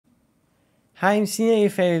Hi, I'm Shiina,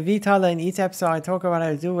 your favorite VToddler. In each episode, I talk about how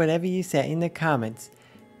to do whatever you say in the comments.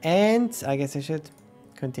 And I guess I should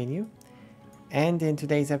continue. And in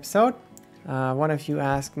today's episode, one of you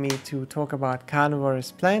asked me to talk about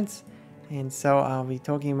carnivorous plants. And so I'll be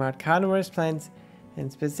talking about carnivorous plants,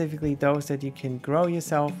 and specifically those that you can grow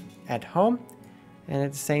yourself at home. And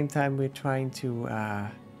at the same time, we're trying to,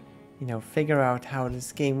 figure out how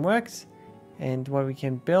this game works and what we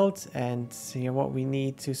can build and what we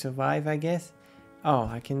need to survive, I guess. Oh,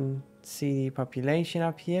 I can see the population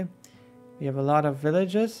up here. We have a lot of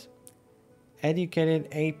villagers.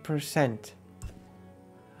 Educated 8%.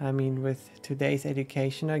 I mean, with today's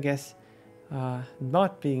education, I guess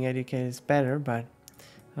not being educated is better, but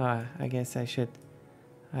I guess I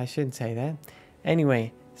shouldn't say that.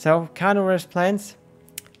 Anyway, so carnivorous plants.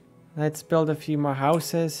 Let's build a few more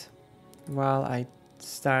houses while I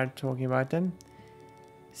start talking about them.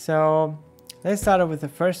 So let's start off with the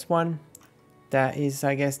first one. That is,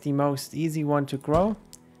 I guess, the most easy one to grow,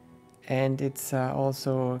 and it's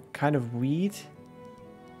also kind of weed.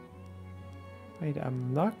 Wait,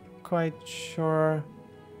 I'm not quite sure.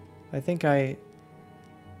 I think I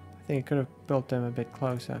could have built them a bit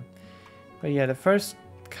closer. But yeah, the first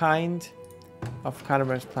kind of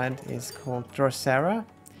carnivorous plant is called Drosera.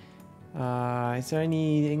 Is there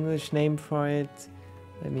any English name for it?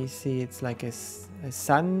 Let me see. It's like a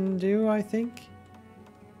Sundew, I think.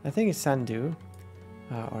 I think it's Sundew,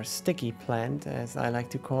 or sticky plant, as I like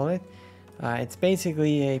to call it. It's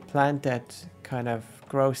basically a plant that kind of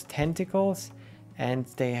grows tentacles, and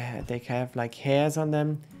they have like hairs on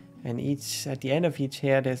them, and at the end of each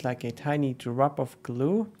hair there's like a tiny drop of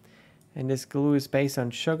glue, and this glue is based on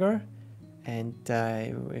sugar. And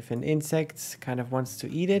if an insect kind of wants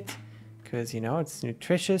to eat it, because it's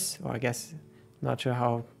nutritious, or I guess not sure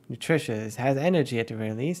how nutritious, it has energy at the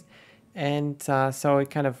very least, and so it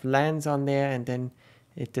kind of lands on there, and then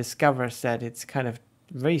it discovers that it's kind of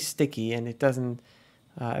very sticky, and it doesn't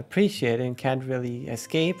appreciate it and can't really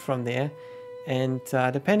escape from there. And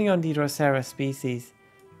depending on the Drosera species,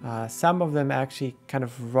 some of them actually kind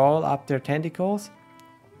of roll up their tentacles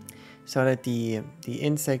so that the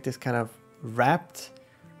insect is kind of wrapped.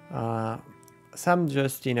 Some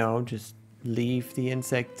just leave the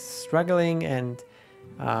insect struggling, and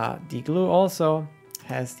the glue also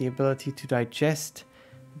has the ability to digest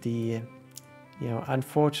the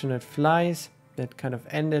unfortunate flies that kind of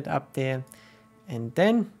ended up there, and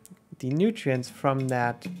then the nutrients from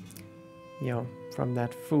that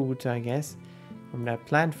food, I guess, from that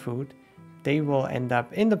plant food, they will end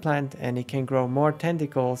up in the plant, and it can grow more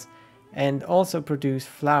tentacles and also produce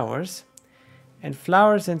flowers. And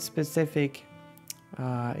flowers in specific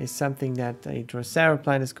is something that a Drosera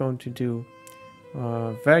plant is going to do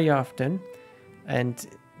very often, and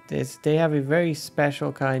they have a very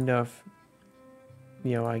special kind of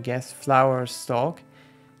I guess flower stalk.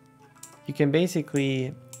 You can it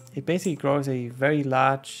basically grows a very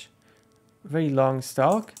large, very long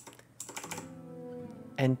stalk,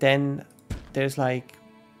 and then there's like,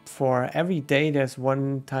 for every day there's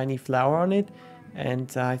one tiny flower on it,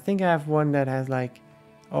 and I think I have one that has like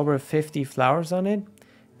over 50 flowers on it,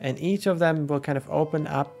 and each of them will kind of open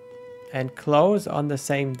up and close on the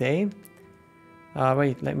same day.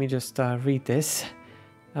 Wait, let me just read this.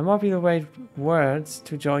 Unpopulated words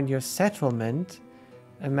to join your settlement.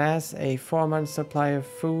 Amass a 4-month supply of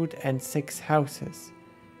food and 6 houses.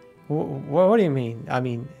 What do you mean? I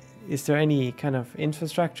mean, is there any kind of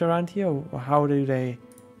infrastructure around here, or how do they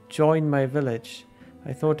join my village?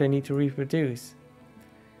 I thought they need to reproduce.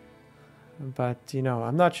 But,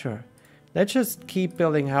 I'm not sure. Let's just keep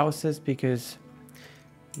building houses, because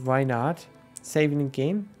why not? Saving the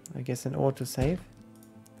game. I guess an autosave.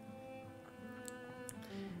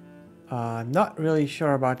 Not really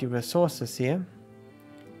sure about the resources here.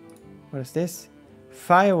 What is this?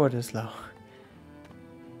 Firewood is low.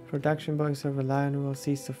 Production blocks are reliant will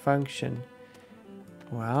cease to function.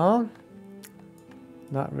 Well,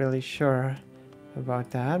 not really sure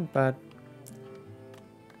about that, but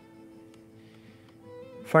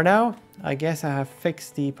for now, I guess I have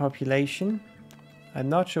fixed the population. I'm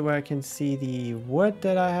not sure where I can see the wood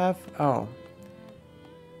that I have. Oh,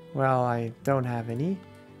 well, I don't have any.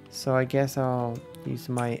 So I guess I'll use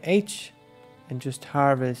my H and just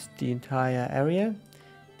harvest the entire area.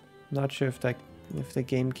 Not sure if the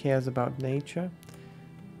game cares about nature.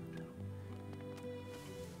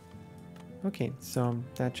 Okay, so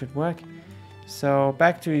that should work. So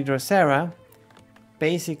back to the Drosera.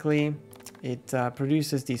 Basically, it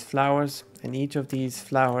produces these flowers, and each of these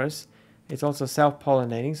flowers is also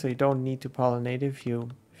self-pollinating, so you don't need to pollinate if you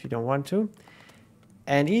don't want to.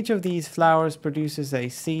 And each of these flowers produces a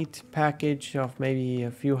seed package of maybe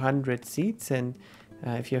a few hundred seeds. And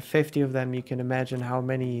if you have 50 of them, you can imagine how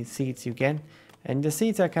many seeds you get. And the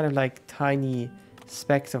seeds are kind of like tiny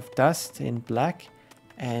specks of dust in black.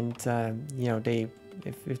 And, you know,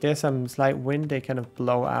 if there's some slight wind, they kind of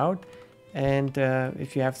blow out. And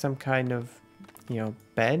if you have some kind of, you know,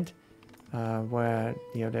 bed where,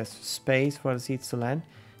 you know, there's space for the seeds to land,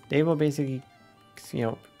 they will basically, you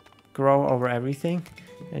know, grow over everything.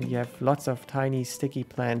 And you have lots of tiny sticky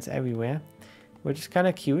plants everywhere, which is kind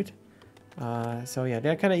of cute. So yeah,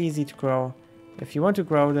 they're kind of easy to grow. If you want to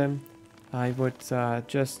grow them, I would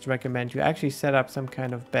just recommend you actually set up some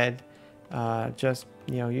kind of bed. Just,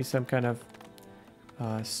 you know, use some kind of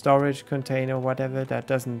storage container, whatever, that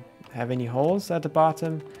doesn't have any holes at the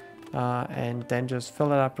bottom. And then just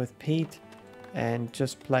fill it up with peat and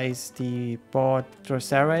just place the bored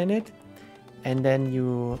Drosera in it. And then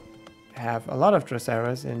you have a lot of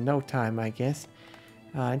Droseras in no time, I guess.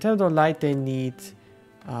 In terms of light, they need,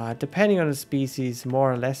 depending on the species,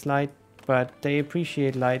 more or less light, but they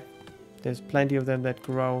appreciate light. There's plenty of them that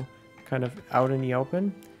grow kind of out in the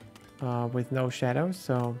open with no shadows.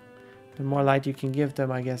 So the more light you can give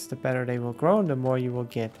them, I guess, the better they will grow and the more you will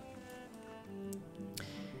get.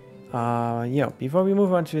 Yeah, before we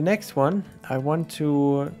move on to the next one, I want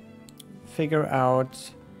to figure out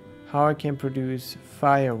how I can produce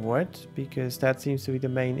firewood, because that seems to be the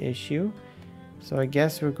main issue. So I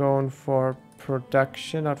guess we're going for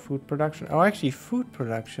production, not food production. Oh, actually food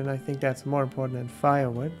production. I think that's more important than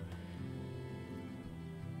firewood.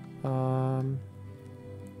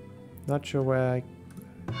 Not sure where I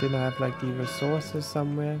didn't have like the resources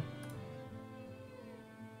somewhere.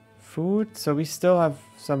 Food. So we still have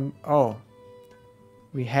some. Oh,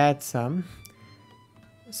 we had some.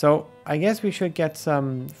 So I guess we should get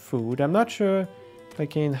some food. I'm not sure if I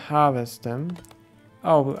can harvest them.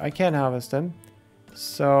 Oh, I can harvest them.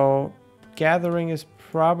 So gathering is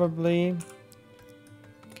probably...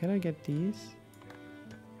 Can I get these?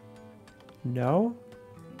 No?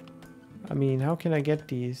 I mean, how can I get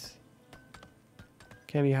these?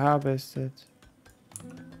 Can be harvested.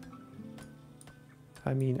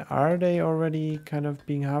 I mean, are they already kind of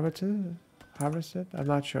being harvested? I'm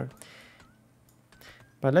not sure.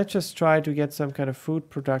 But let's just try to get some kind of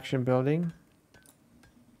food production building.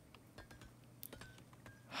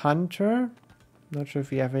 Hunter. Not sure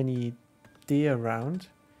if we have any deer around.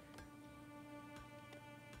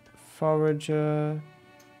 Forager.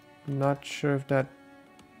 Not sure if that...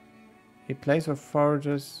 A place for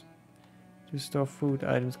foragers to store food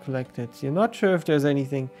items collected. You're not sure if there's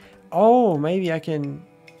anything... Oh, maybe I can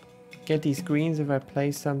get these greens if I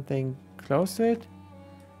place something close to it.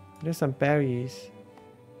 There's some berries.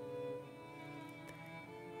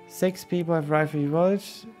 6 people have arrived at the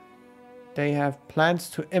village. They have plans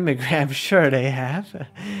to immigrate. I'm sure they have.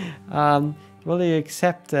 Will they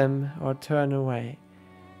accept them or turn away?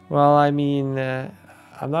 Well, I mean,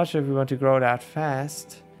 I'm not sure if we want to grow that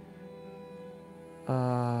fast.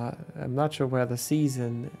 I'm not sure where the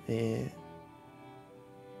season is.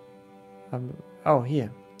 Oh,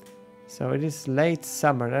 here. So it is late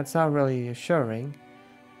summer. That's not really assuring.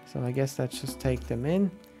 So I guess let's just take them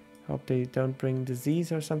in. Hope they don't bring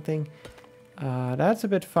disease or something. That's a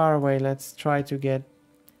bit far away. Let's try to get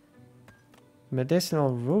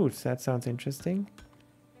medicinal roots. That sounds interesting.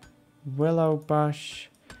 Willow bush.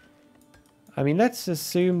 I mean, let's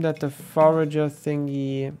assume that the forager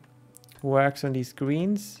thingy works on these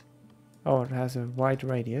greens. Oh, it has a wide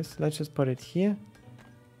radius. Let's just put it here.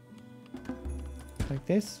 Like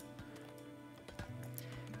this.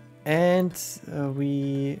 And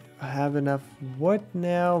we have enough wood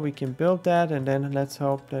now. We can build that, and then let's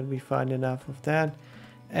hope that we find enough of that.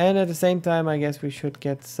 And at the same time, I guess we should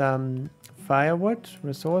get some firewood,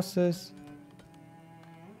 resources.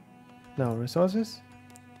 No, resources?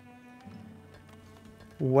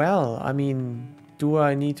 Well, I mean, do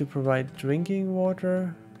I need to provide drinking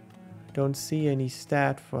water? Don't see any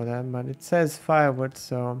stat for them, but it says firewood,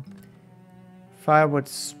 so... Firewood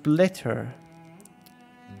splitter.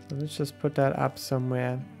 So let's just put that up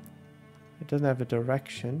somewhere. It doesn't have a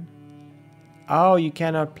direction. Oh, you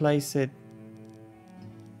cannot place it.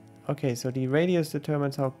 Okay, so the radius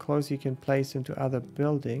determines how close you can place into other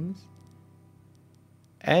buildings.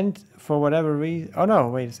 And for whatever reason... Oh no,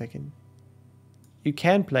 wait a second. You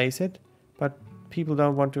can place it, but people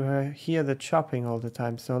don't want to hear the chopping all the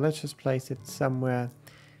time. So let's just place it somewhere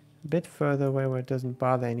a bit further away where it doesn't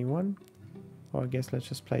bother anyone. Or I guess let's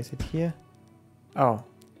just place it here. Oh.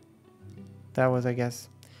 That was, I guess,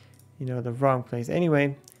 you know, the wrong place.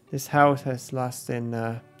 Anyway, this house has lost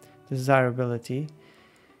in desirability.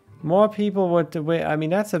 More people would... I mean,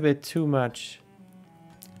 that's a bit too much.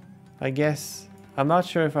 I guess... I'm not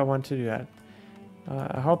sure if I want to do that.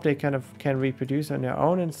 I hope they kind of can reproduce on their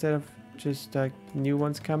own instead of just like new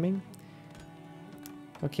ones coming.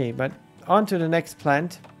 Okay, but on to the next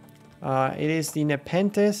plant. It is the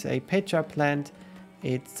Nephentes, a pitcher plant.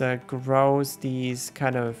 It grows these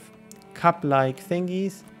kind of cup-like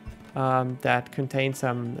thingies that contain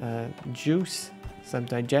some juice, some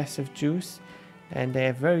digestive juice, and they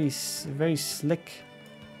have very slick,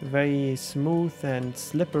 very smooth and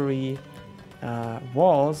slippery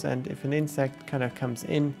walls. And if an insect kind of comes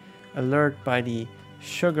in, alert by the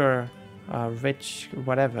sugar rich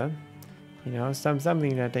whatever, you know,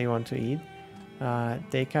 something that they want to eat,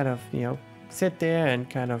 they kind of, you know, sit there and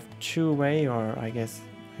kind of chew away, or I guess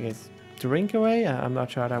drink away. I'm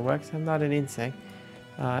not sure how that works. I'm not an insect.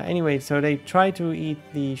 Anyway, so they try to eat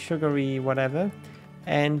the sugary whatever,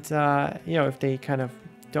 and you know, if they kind of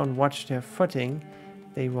don't watch their footing,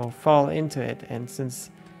 they will fall into it. And since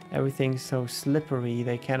everything's so slippery,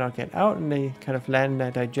 they cannot get out, and they kind of land in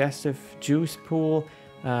a digestive juice pool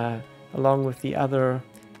along with the other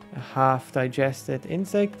half digested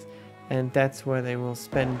insects, and that's where they will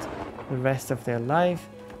spend the rest of their life.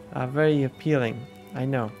 Very appealing, I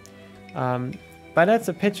know. But that's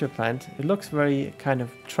a pitcher plant. It looks very kind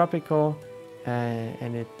of tropical,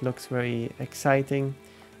 and it looks very exciting.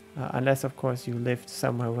 Unless, of course, you lived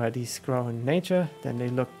somewhere where these grow in nature, then they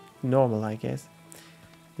look normal, I guess.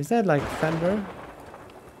 Is that like thunder?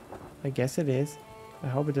 I guess it is. I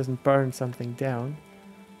hope it doesn't burn something down.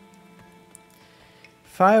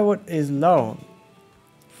 Firewood is low.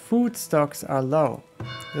 Food stocks are low.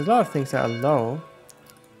 There's a lot of things that are low,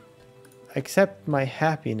 except my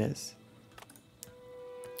happiness.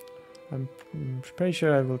 I'm pretty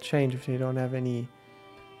sure it will change if they don't have any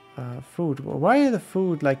food. Why are the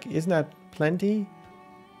food, like, isn't that plenty?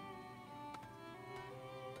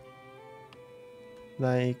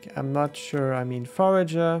 Like, I'm not sure. I mean,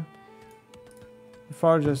 forager. The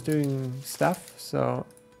forager's doing stuff, so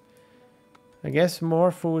I guess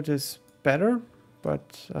more food is better,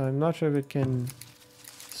 but I'm not sure if it can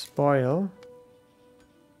spoil.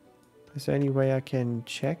 Is there any way I can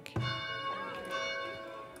check?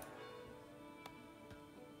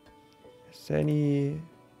 Is there any...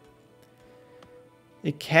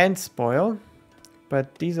 It can spoil,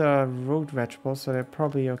 but these are root vegetables, so they're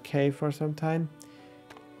probably okay for some time.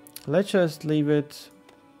 Let's just leave it,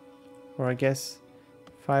 or I guess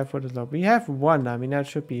 5 wood is low. We have 1, I mean that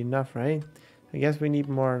should be enough, right? I guess we need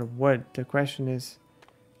more wood. The question is,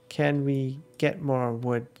 can we get more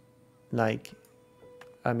wood? Like,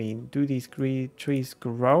 I mean, do these trees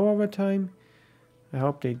grow over time? I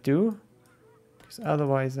hope they do, because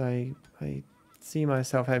otherwise I see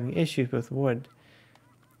myself having issues with wood.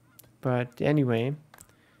 But anyway,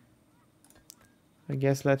 I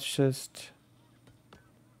guess let's just...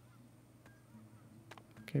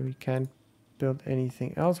 Okay, we can't build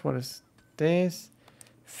anything else. What is this?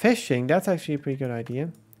 Fishing, that's actually a pretty good idea.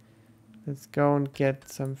 Let's go and get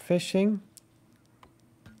some fishing.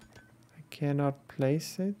 I cannot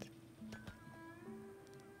place it.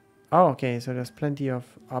 Oh, okay, so there's plenty of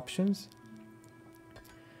options.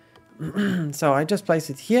 So I just place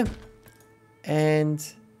it here, and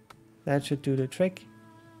that should do the trick,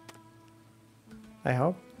 I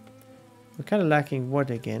hope. We're kind of lacking wood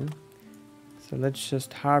again, so let's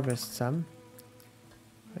just harvest some.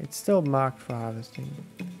 It's still marked for harvesting.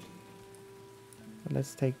 But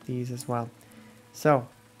let's take these as well. So,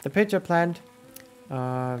 the pitcher plant,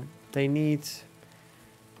 they need...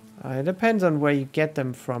 it depends on where you get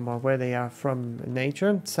them from, or where they are from in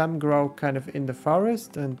nature. Some grow kind of in the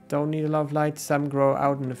forest and don't need a lot of light. Some grow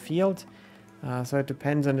out in the field. So it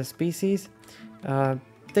depends on the species.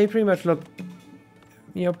 They pretty much look,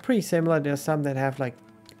 you know, pretty similar. There's some that have like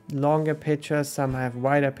longer pitchers, some have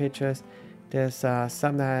wider pitchers. There's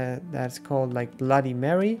some that's called like Bloody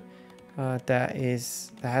Mary, that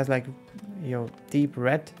has like, you know, deep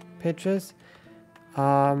red pitchers.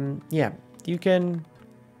 Yeah, you can.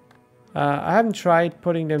 I haven't tried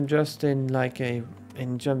putting them just in like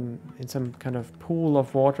in some kind of pool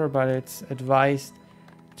of water, but it's advised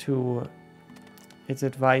to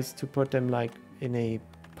put them like in a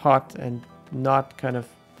pot and not kind of,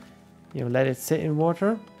 you know, let it sit in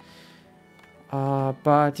water.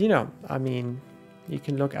 But you know, I mean, you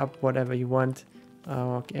can look up whatever you want,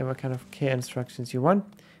 whatever kind of care instructions you want.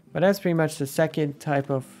 But that's pretty much the second type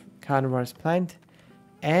of carnivorous plant.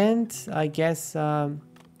 And I guess there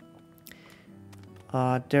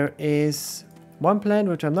is one plant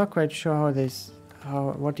which I'm not quite sure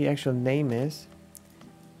what the actual name is.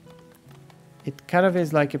 It kind of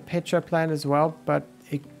is like a pitcher plant as well, but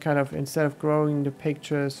it kind of, instead of growing the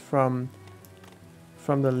pictures from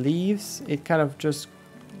the leaves, it kind of just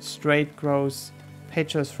straight grows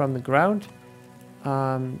pictures from the ground.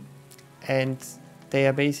 And they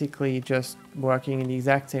are basically just working in the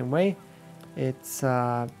exact same way. It's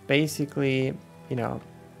basically,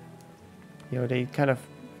 they kind of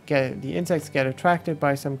the insects get attracted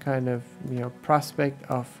by some kind of, prospect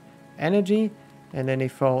of energy, and then they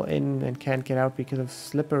fall in and can't get out because of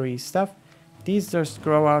slippery stuff. These just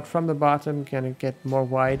grow out from the bottom, kind of get more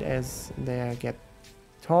wide as they get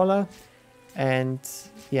taller. And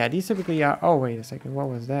yeah, these typically are... Oh, wait a second. What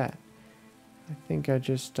was that? I think I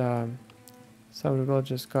just... some of the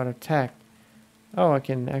villagers got attacked. Oh, I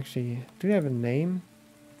can actually... Do they have a name?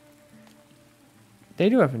 They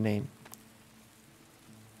do have a name.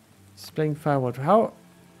 Splitting firewood. How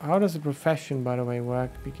does the profession, by the way,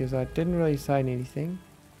 work? Because I didn't really sign anything.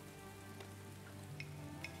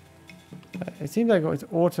 It seems like it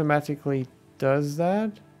automatically does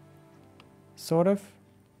that. Sort of.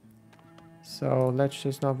 So let's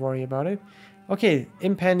just not worry about it. Okay,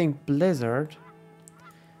 impending blizzard.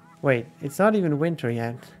 Wait, it's not even winter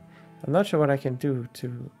yet. I'm not sure what I can do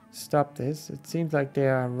to stop this. It seems like they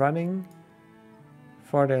are running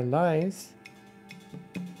for their lives.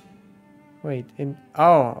 Wait,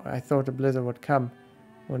 oh, I thought the blizzard would come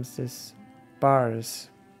once this bar is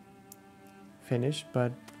finished,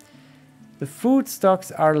 but the food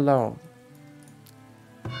stocks are low.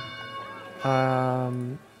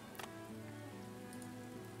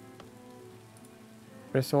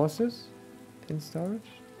 Resources in storage?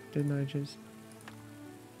 Didn't I just...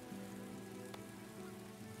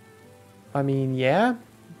 I mean, yeah,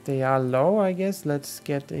 they are low, I guess. Let's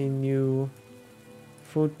get a new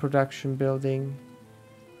food production building.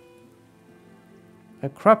 A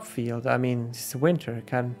crop field. I mean, it's winter.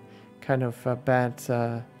 Kind of a bad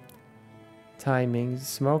timing.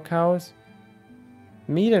 Smokehouse.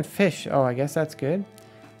 Meat and fish. Oh, I guess that's good.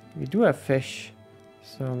 We do have fish.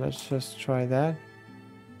 So let's just try that.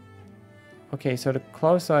 Okay, so the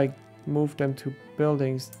closer I move them to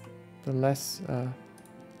buildings, the less... Oh,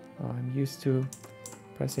 I'm used to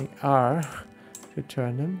pressing R to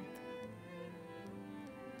turn them.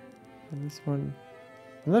 And this one...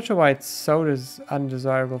 I'm not sure why it's so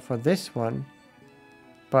undesirable for this one.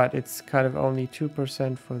 But it's kind of only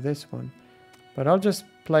 2% for this one. But I'll just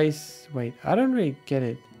place... Wait, I don't really get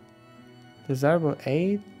it. Desirable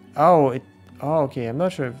 8? Oh, okay, I'm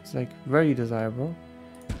not sure if it's like very desirable.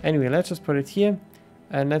 Anyway, let's just put it here.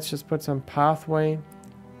 And let's just put some pathway.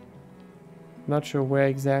 Not sure where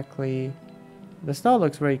exactly. The snow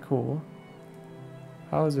looks very cool.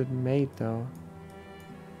 How is it made though?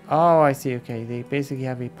 Oh, I see. Okay, they basically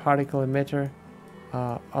have a particle emitter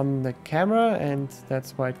on the camera, and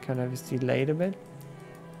that's why it kind of is delayed a bit.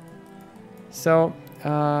 So,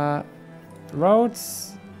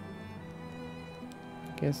 roads.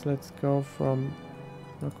 I guess let's go from...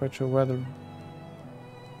 Not quite sure where the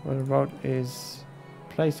road is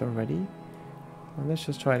placed already. Well, let's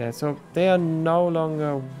just try that. So they are no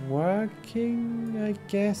longer working, I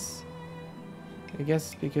guess. I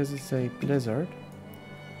guess because it's a blizzard.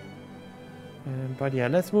 But yeah,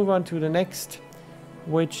 let's move on to the next,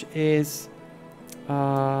 which is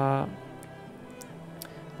also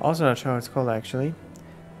not sure how it's called actually,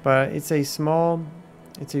 but it's a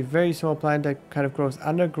very small plant that kind of grows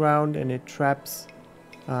underground, and it traps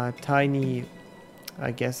tiny,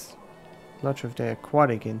 I guess, not sure if they're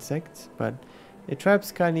aquatic insects, but it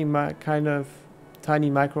traps kind of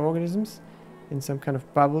tiny microorganisms in some kind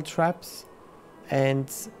of bubble traps,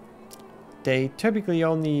 and they typically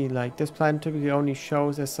only, like, this plant typically only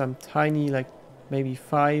shows as some tiny, like maybe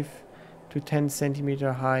 5 to 10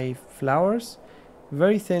 centimeter high flowers,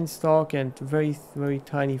 very thin stalk and very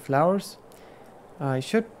tiny flowers. I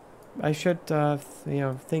should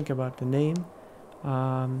think about the name.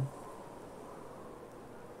 I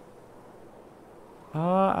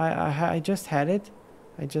just had it.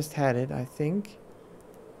 I think.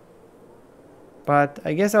 But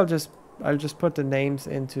I guess I'll just put the names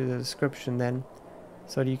into the description then,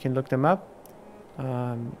 so that you can look them up.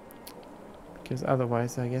 Because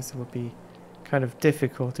otherwise, I guess it would be kind of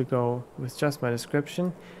difficult to go with just my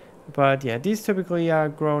description. But yeah, these typically are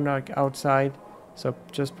grown outside, so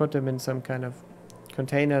just put them in some kind of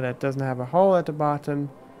container that doesn't have a hole at the bottom,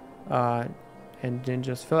 and then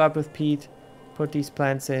just fill up with peat. Put these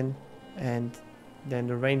plants in, and then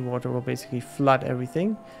the rainwater will basically flood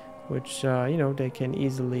everything, which they can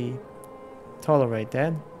easily tolerate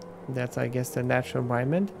that. That's, I guess, the natural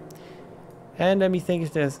environment. And let me think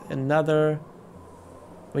if there's another.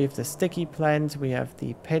 We have the sticky plants, we have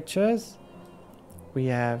the pitchers, we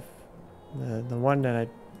have The one that I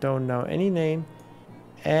don't know any name.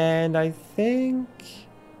 And I think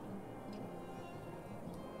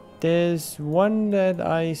there's one that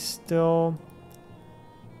I still...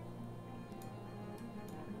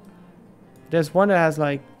 There's one that has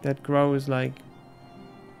like, that grows like,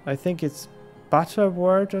 I think it's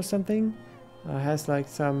Butterwort or something. Has like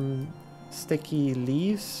some sticky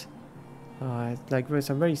leaves. Like with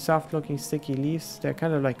some very soft looking sticky leaves. They're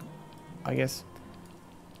kind of like, I guess,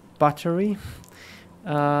 buttery.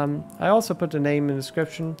 I also put the name in the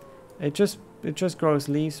description. It just grows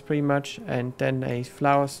leaves pretty much, and then a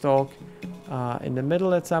flower stalk in the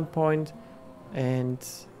middle at some point. And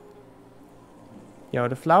you know,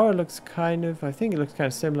 the flower looks kind of, I think it looks kind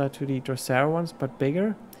of similar to the Drosera ones, but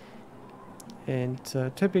bigger. And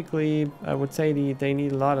typically, I would say they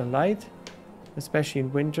need a lot of light, especially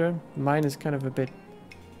in winter. Mine is kind of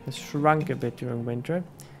has shrunk a bit during winter.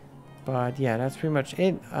 But yeah, that's pretty much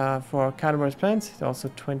it for Carnivorous plants. It's also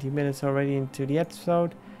 20 minutes already into the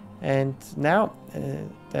episode. And now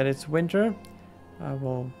that it's winter, I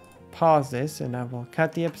will pause this and I will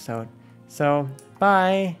cut the episode. So,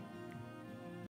 bye!